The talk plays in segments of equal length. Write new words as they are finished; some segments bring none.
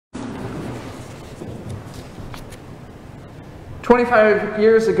25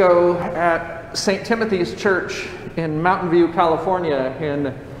 years ago at St. Timothy's Church in Mountain View, California,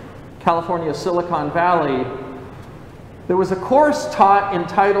 in California's Silicon Valley, there was a course taught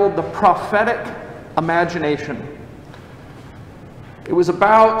entitled The Prophetic Imagination. It was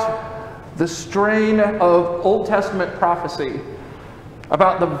about the strain of Old Testament prophecy,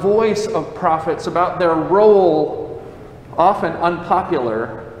 about the voice of prophets, about their role, often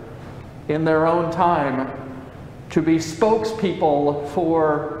unpopular in their own time, to be spokespeople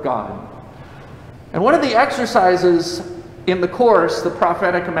for God. And one of the exercises in the course, The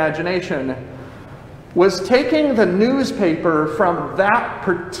Prophetic Imagination, was taking the newspaper from that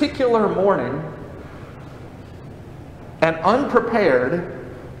particular morning and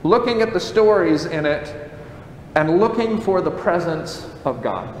unprepared, looking at the stories in it and looking for the presence of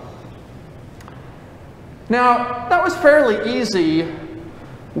God. Now, that was fairly easy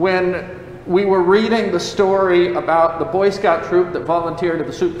when we were reading the story about the Boy Scout troop that volunteered at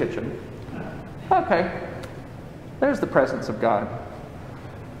the soup kitchen. Okay, there's the presence of God.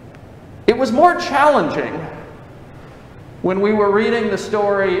 It was more challenging when we were reading the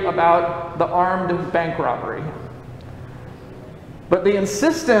story about the armed bank robbery. But the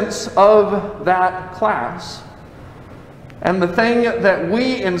insistence of that class, and the thing that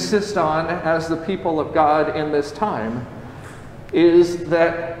we insist on as the people of God in this time, is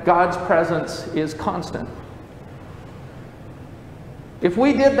that God's presence is constant. If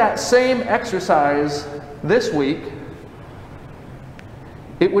we did that same exercise this week,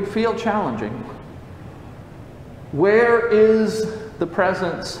 it would feel challenging. Where is the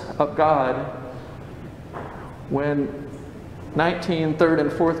presence of God when 19 third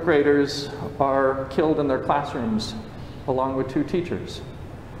and fourth graders are killed in their classrooms along with 2 teachers?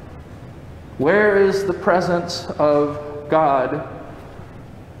 Where is the presence of God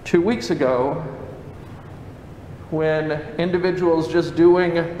 2 weeks ago when individuals just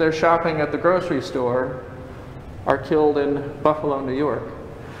doing their shopping at the grocery store are killed in Buffalo, New York?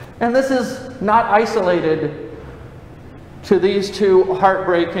 And this is not isolated to these 2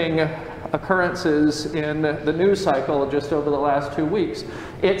 heartbreaking occurrences in the news cycle just over the last 2 weeks.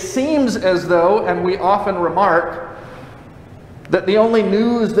 It seems as though, and we often remark, that the only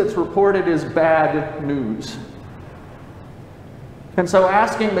news that's reported is bad news. And so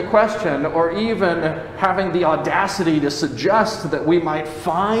asking the question, or even having the audacity to suggest that we might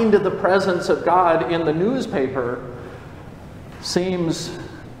find the presence of God in the newspaper, seems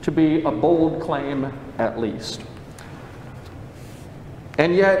to be a bold claim at least.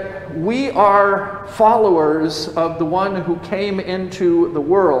 And yet, we are followers of the one who came into the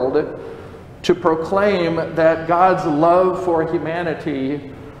world to proclaim that God's love for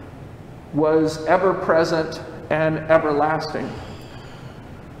humanity was ever present and everlasting.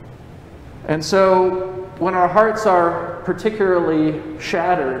 And so, when our hearts are particularly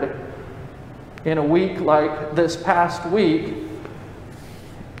shattered in a week like this past week,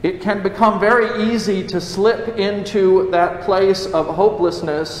 it can become very easy to slip into that place of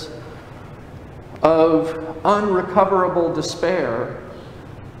hopelessness, of unrecoverable despair,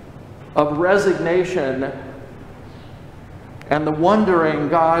 of resignation, and the wondering,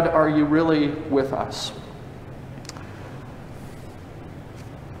 God, are you really with us?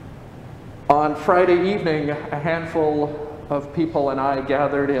 On Friday evening, a handful of people and I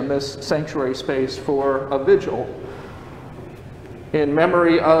gathered in this sanctuary space for a vigil in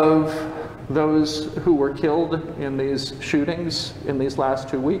memory of those who were killed in these shootings in these last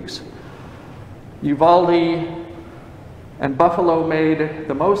 2 weeks. Uvalde and Buffalo made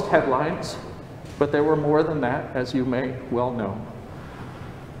the most headlines, but there were more than that, as you may well know.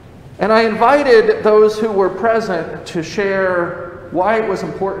 And I invited those who were present to share why it was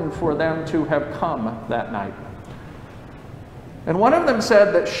important for them to have come that night. And one of them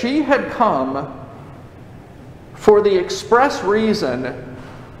said that she had come for the express reason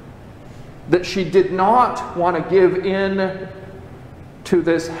that she did not want to give in to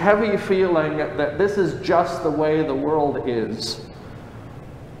this heavy feeling that this is just the way the world is,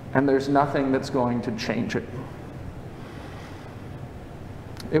 and there's nothing that's going to change it.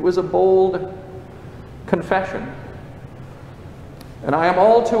 It was a bold confession. And I am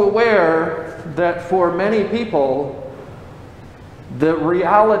all too aware that for many people, the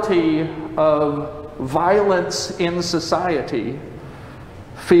reality of violence in society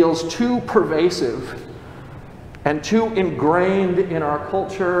feels too pervasive and too ingrained in our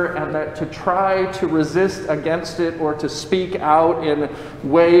culture, and that to try to resist against it or to speak out in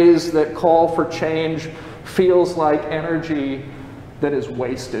ways that call for change feels like energy that is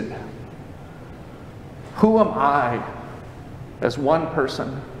wasted. Who am I, as one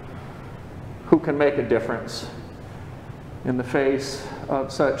person, who can make a difference? in the face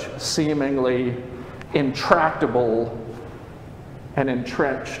of such seemingly intractable and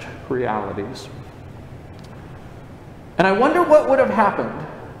entrenched realities. And I wonder what would have happened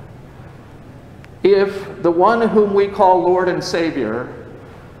if the one whom we call Lord and Savior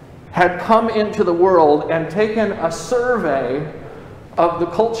had come into the world and taken a survey of the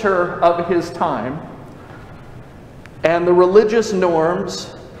culture of his time and the religious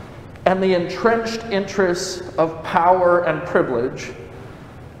norms and the entrenched interests of power and privilege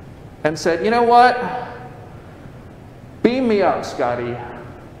and said, you know what? Beam me up, Scotty.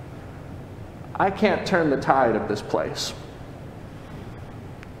 I can't turn the tide of this place.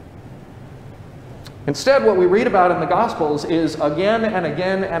 Instead, what we read about in the Gospels is again and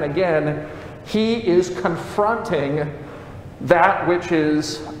again and again, he is confronting that which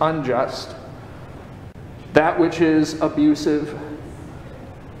is unjust, that which is abusive,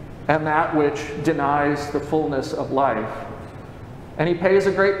 and that which denies the fullness of life. And he pays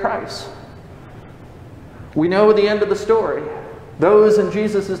a great price. We know the end of the story. Those in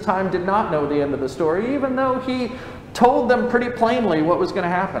Jesus' time did not know the end of the story, even though he told them pretty plainly what was going to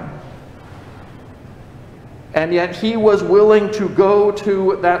happen. And yet he was willing to go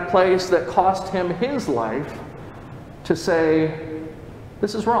to that place that cost him his life to say,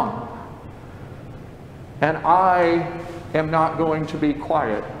 this is wrong. And I am not going to be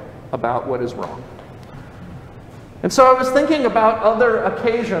quiet about what is wrong. And so I was thinking about other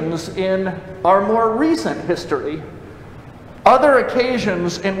occasions in our more recent history, other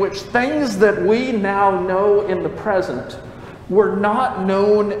occasions in which things that we now know in the present were not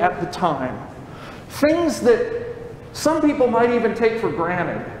known at the time. Things that some people might even take for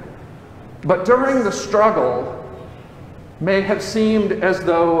granted, but during the struggle may have seemed as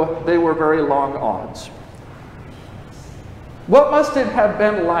though they were very long odds. What must it have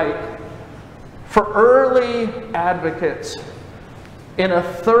been like for early advocates in a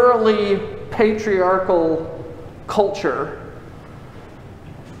thoroughly patriarchal culture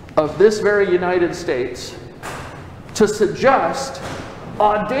of this very United States to suggest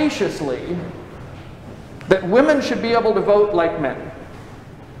audaciously that women should be able to vote like men,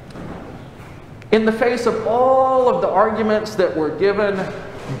 in the face of all of the arguments that were given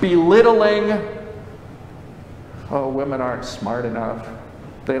belittling, oh, women aren't smart enough,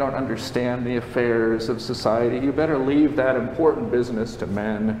 they don't understand the affairs of society, you better leave that important business to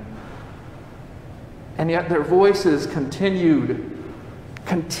men. And yet their voices continued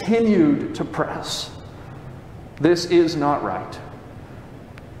to press. This is not right.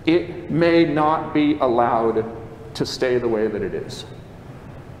 It may not be allowed to stay the way that it is.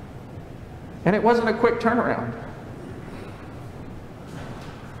 And it wasn't a quick turnaround.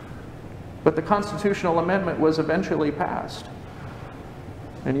 But the constitutional amendment was eventually passed.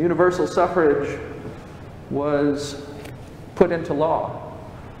 And universal suffrage was put into law.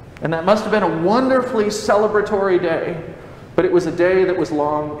 And that must have been a wonderfully celebratory day, but it was a day that was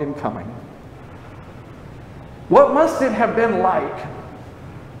long in coming. What must it have been like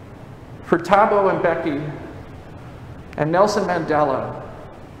for Thabo Mbeki and Nelson Mandela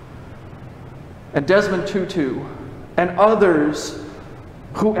and Desmond Tutu and others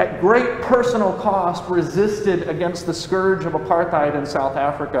who at great personal cost resisted against the scourge of apartheid in South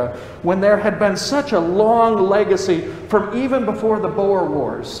Africa when there had been such a long legacy from even before the Boer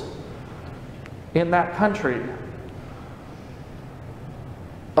Wars in that country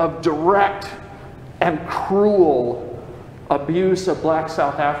of direct and cruel abuse of black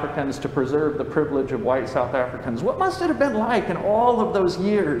South Africans to preserve the privilege of white South Africans. What must it have been like in all of those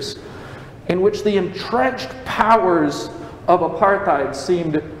years in which the entrenched powers of apartheid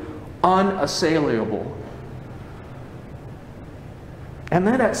seemed unassailable? And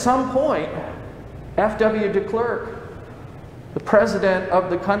then at some point, F.W. de Klerk, the president of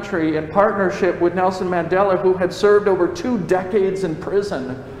the country, in partnership with Nelson Mandela, who had served over 2 decades in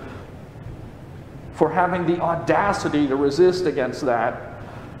prison for having the audacity to resist against that,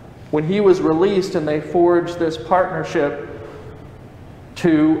 when he was released and they forged this partnership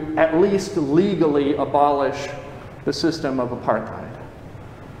to at least legally abolish the system of apartheid.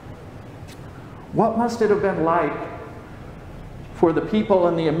 What must it have been like for the people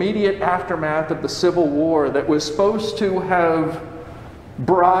in the immediate aftermath of the Civil War that was supposed to have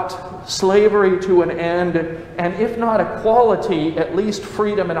brought slavery to an end, and if not equality, at least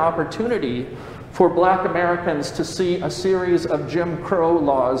freedom and opportunity for black Americans to see a series of Jim Crow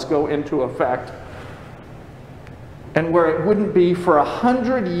laws go into effect, and where it wouldn't be for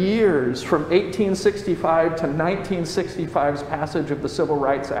 100 years from 1865 to 1965's passage of the Civil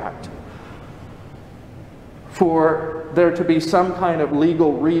Rights Act for there to be some kind of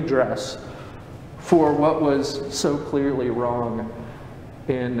legal redress for what was so clearly wrong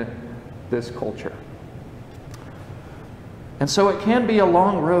in this culture. And so it can be a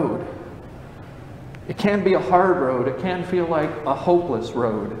long road. It can be a hard road. It can feel like a hopeless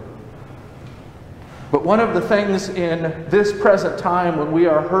road. But one of the things in this present time when we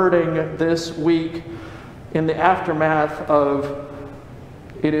are hurting this week in the aftermath of,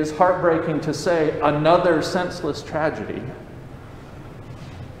 it is heartbreaking to say, another senseless tragedy,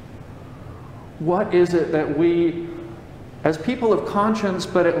 what is it that we, as people of conscience,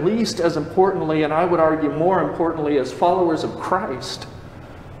 but at least as importantly, and I would argue more importantly, as followers of Christ,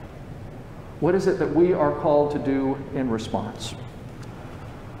 what is it that we are called to do in response?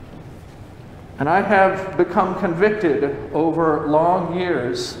 And I have become convicted over long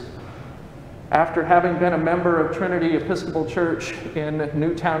years, after having been a member of Trinity Episcopal Church in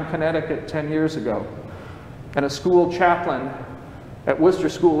Newtown, Connecticut 10 years ago, and a school chaplain at Worcester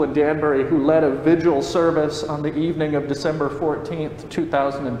School in Danbury who led a vigil service on the evening of December 14th,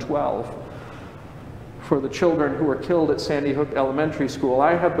 2012 for the children who were killed at Sandy Hook Elementary School.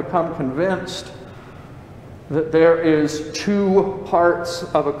 I have become convinced that there is two parts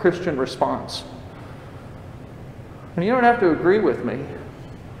of a Christian response. And you don't have to agree with me,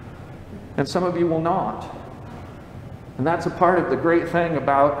 and some of you will not. And that's a part of the great thing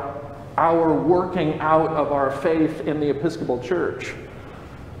about our working out of our faith in the Episcopal Church,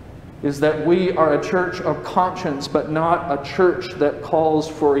 is that we are a church of conscience, but not a church that calls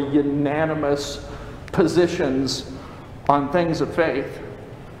for unanimous positions on things of faith.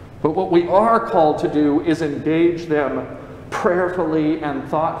 But what we are called to do is engage them prayerfully and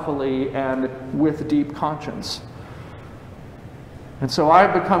thoughtfully and with deep conscience. And so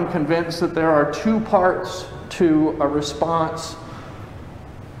I've become convinced that there are two parts to a response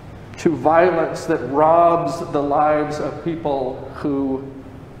to violence that robs the lives of people who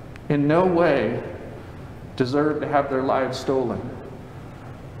in no way deserve to have their lives stolen.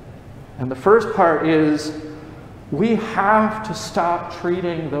 And the first part is, we have to stop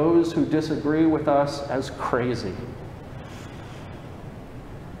treating those who disagree with us as crazy.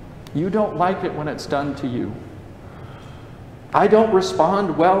 You don't like it when it's done to you. I don't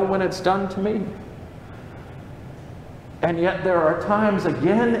respond well when it's done to me. And yet there are times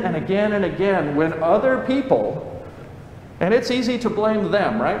again and again and again when other people, and it's easy to blame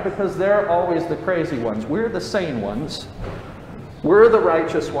them, right? Because they're always the crazy ones. We're the sane ones. We're the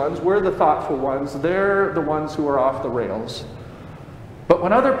righteous ones. We're the thoughtful ones. They're the ones who are off the rails. But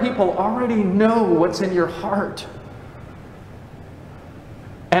when other people already know what's in your heart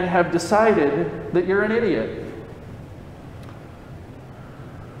and have decided that you're an idiot,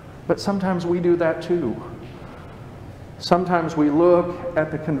 but sometimes we do that too. Sometimes we look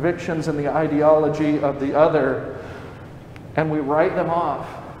at the convictions and the ideology of the other and we write them off.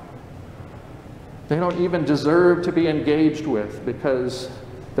 They don't even deserve to be engaged with because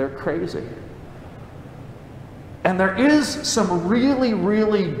they're crazy. And there is some really,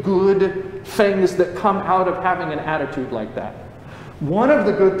 really good things that come out of having an attitude like that. One of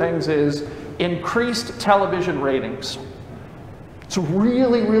the good things is increased television ratings. It's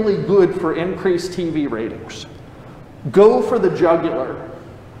really, really good for increased TV ratings. Go for the jugular.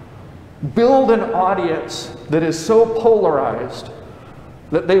 Build an audience that is so polarized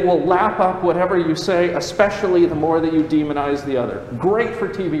that they will lap up whatever you say, especially the more that you demonize the other. Great for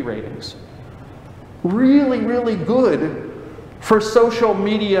TV ratings. Really, really good for social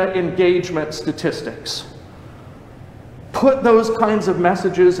media engagement statistics. Put those kinds of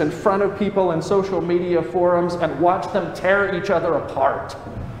messages in front of people in social media forums and watch them tear each other apart.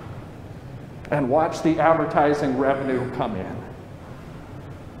 And watch the advertising revenue come in.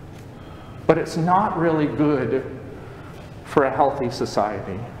 But it's not really good for a healthy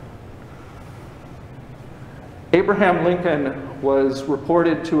society. Abraham Lincoln was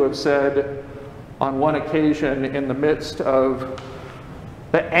reported to have said on one occasion in the midst of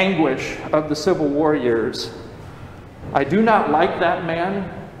the anguish of the Civil War years, "I do not like that man.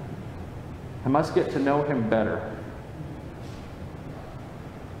 I must get to know him better."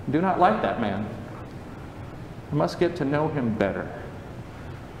 I do not like that man. I must get to know him better.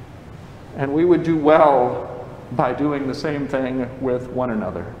 And we would do well by doing the same thing with one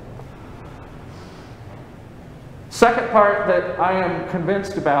another. Second part that I am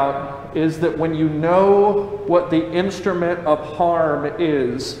convinced about is that when you know what the instrument of harm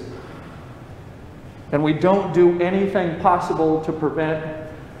is, and we don't do anything possible to prevent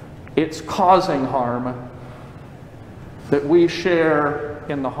its causing harm, that we share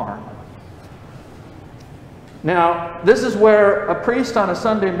in the harm. Now, this is where a priest on a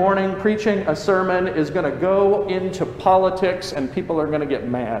Sunday morning preaching a sermon is going to go into politics and people are going to get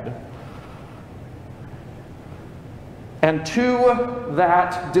mad. And to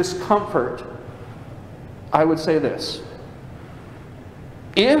that discomfort, I would say this.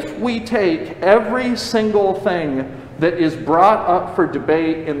 If we take every single thing that is brought up for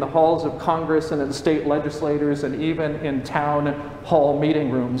debate in the halls of Congress and in state legislators and even in town hall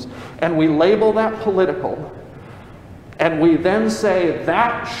meeting rooms, and we label that political, and we then say,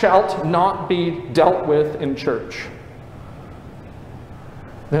 that shalt not be dealt with in church,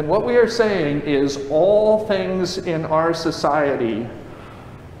 then what we are saying is all things in our society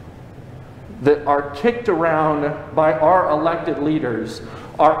that are kicked around by our elected leaders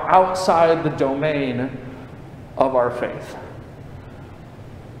are outside the domain of our faith.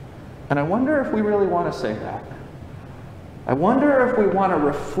 And I wonder if we really want to say that. I wonder if we want to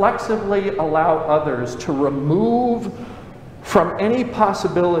reflexively allow others to remove from any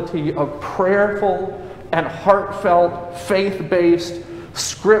possibility of prayerful and heartfelt, faith-based,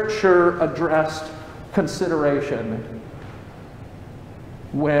 scripture-addressed consideration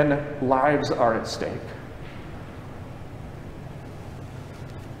when lives are at stake.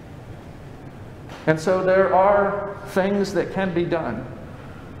 And so there are things that can be done.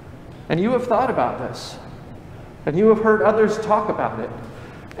 And you have thought about this. And you have heard others talk about it.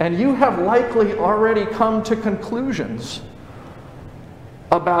 And you have likely already come to conclusions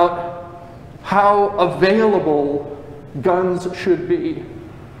about how available guns should be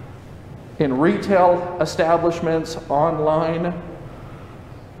in retail establishments, online,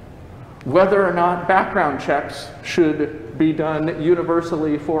 whether or not background checks should be done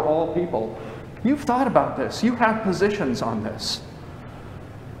universally for all people. You've thought about this. You have positions on this.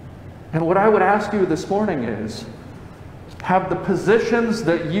 And what I would ask you this morning is, have the positions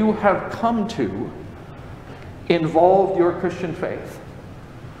that you have come to involved your Christian faith?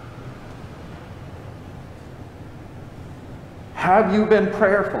 Have you been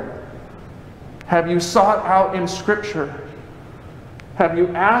prayerful? Have you sought out in Scripture? Have you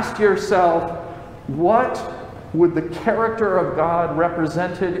asked yourself, what would the character of God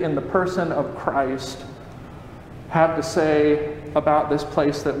represented in the person of Christ have to say about this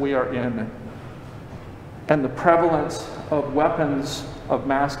place that we are in and the prevalence of weapons of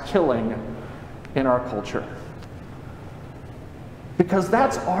mass killing in our culture? Because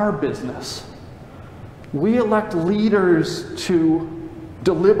that's our business. We elect leaders to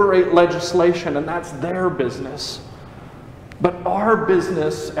deliberate legislation, and that's their business. But our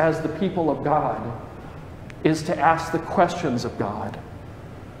business as the people of God is to ask the questions of God.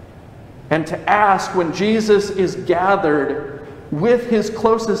 And to ask when Jesus is gathered with his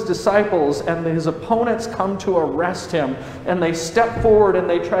closest disciples and his opponents come to arrest him and they step forward and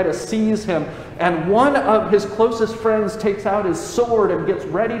they try to seize him, and one of his closest friends takes out his sword and gets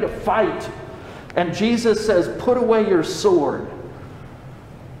ready to fight, and Jesus says, "Put away your sword."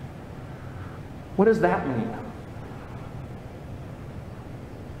 What does that mean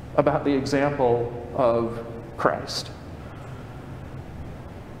about the example of Christ?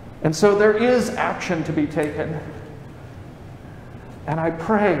 And so there is action to be taken. And I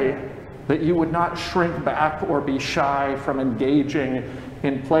pray that you would not shrink back or be shy from engaging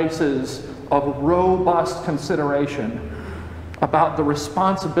in places of robust consideration about the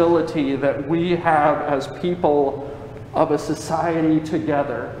responsibility that we have as people of a society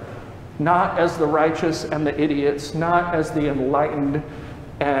together, not as the righteous and the idiots, not as the enlightened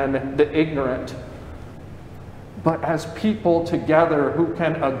and the ignorant, but as people together who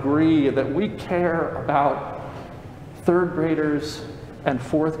can agree that we care about third graders and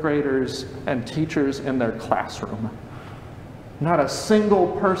fourth graders and teachers in their classroom. Not a single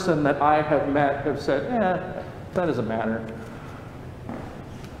person that I have met have said, that doesn't matter.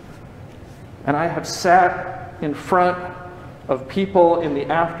 And I have sat in front of people in the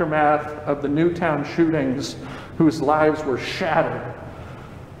aftermath of the Newtown shootings whose lives were shattered.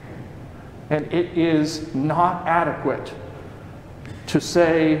 And it is not adequate to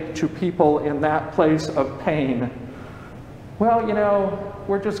say to people in that place of pain, well, you know,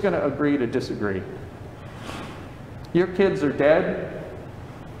 we're just going to agree to disagree. Your kids are dead,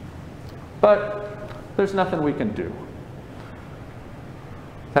 but there's nothing we can do.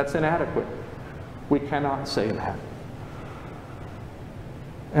 That's inadequate. We cannot say that.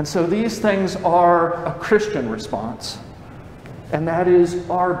 And so these things are a Christian response, and that is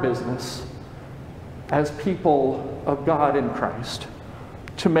our business as people of God in Christ,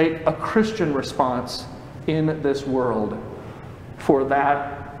 to make a Christian response in this world for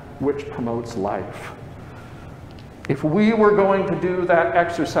that which promotes life. If we were going to do that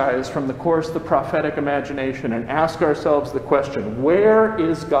exercise from the course The Prophetic Imagination and ask ourselves the question, where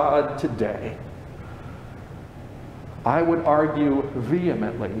is God today? I would argue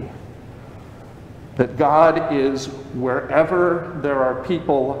vehemently That God is, wherever there are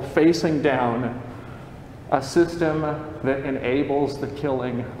people facing down a system that enables the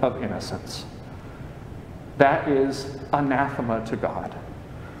killing of innocents. That is anathema to God.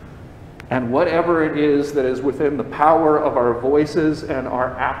 And whatever it is that is within the power of our voices and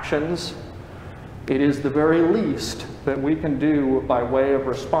our actions, it is the very least that we can do by way of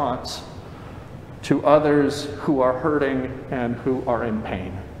response to others who are hurting and who are in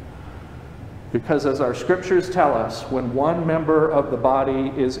pain. Because as our scriptures tell us, when one member of the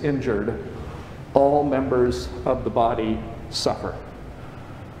body is injured, all members of the body suffer.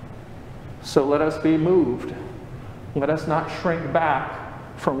 So let us be moved. Let us not shrink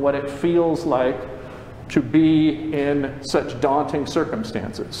back from what it feels like to be in such daunting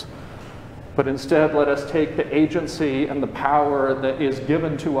circumstances. But instead, let us take the agency and the power that is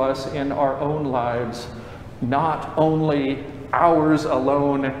given to us in our own lives, not only ours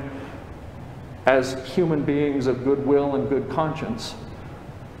alone as human beings of goodwill and good conscience,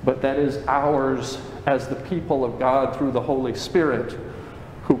 but that is ours as the people of God through the Holy Spirit,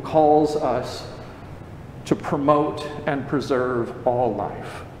 who calls us to promote and preserve all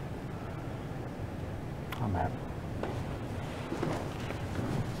life. Amen.